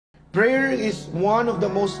Prayer is one of the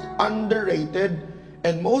most underrated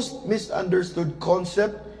and most misunderstood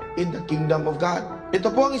concept in the kingdom of God. Ito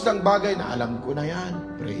po ang isang bagay na alam ko na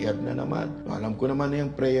yan. Prayer na naman. Alam ko naman na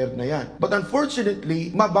yung prayer na yan. But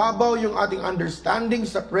unfortunately, mababaw yung ating understanding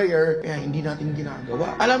sa prayer, kaya hindi natin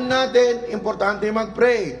ginagawa. Alam natin, importante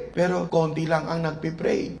mag-pray. Pero konti lang ang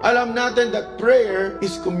nagpipray. Alam natin that prayer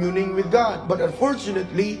is communing with God. But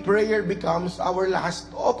unfortunately, prayer becomes our last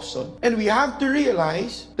option. And we have to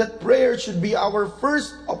realize that prayer should be our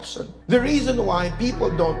first option. The reason why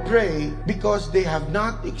people don't pray because they have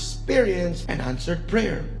not experienced an answered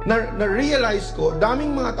prayer. Na-realize ko,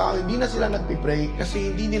 daming mga tao hindi na sila nagpipray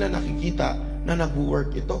kasi hindi nila nakikita na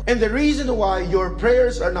nag-work ito. And the reason why your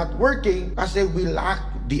prayers are not working kasi we lack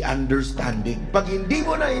the understanding. Pag hindi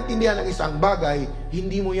mo naiintindihan ang isang bagay,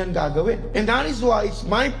 hindi mo yan gagawin. And that is why it's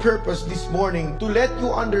my purpose this morning to let you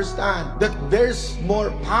understand that there's more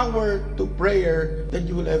power to prayer than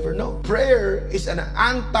you will ever know. Prayer is an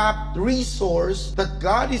untapped resource that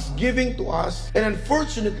God is giving to us, and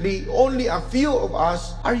unfortunately, only a few of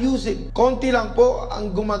us are using. Konti lang po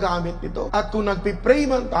ang gumagamit nito. At kung nagpipray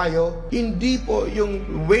man tayo, hindi po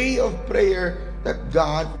yung way of prayer that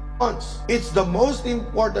God wants. It's the most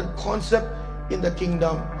important concept in the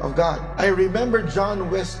kingdom of God. I remember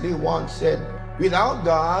John Wesley once said, "Without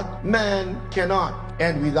God, man cannot.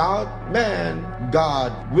 And without man,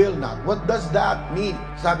 God will not." What does that mean?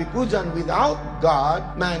 Sabi po dyan, without God,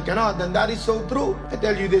 man cannot. And that is so true. I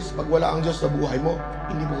tell you this, pag wala ang Diyos sa buhay mo,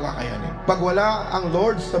 hindi mo kakayanin. Pag wala ang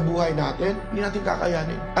Lord sa buhay natin, hindi natin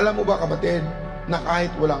kakayanin. Alam mo ba, kapatid, na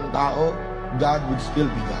kahit walang tao, God would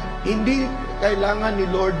still be God. Hindi kailangan ni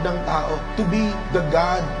Lord ng tao to be the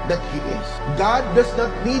God that He is. God does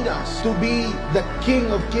not need us to be the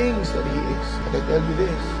King of Kings that He is. But I tell you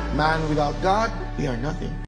this, man without God, we are nothing.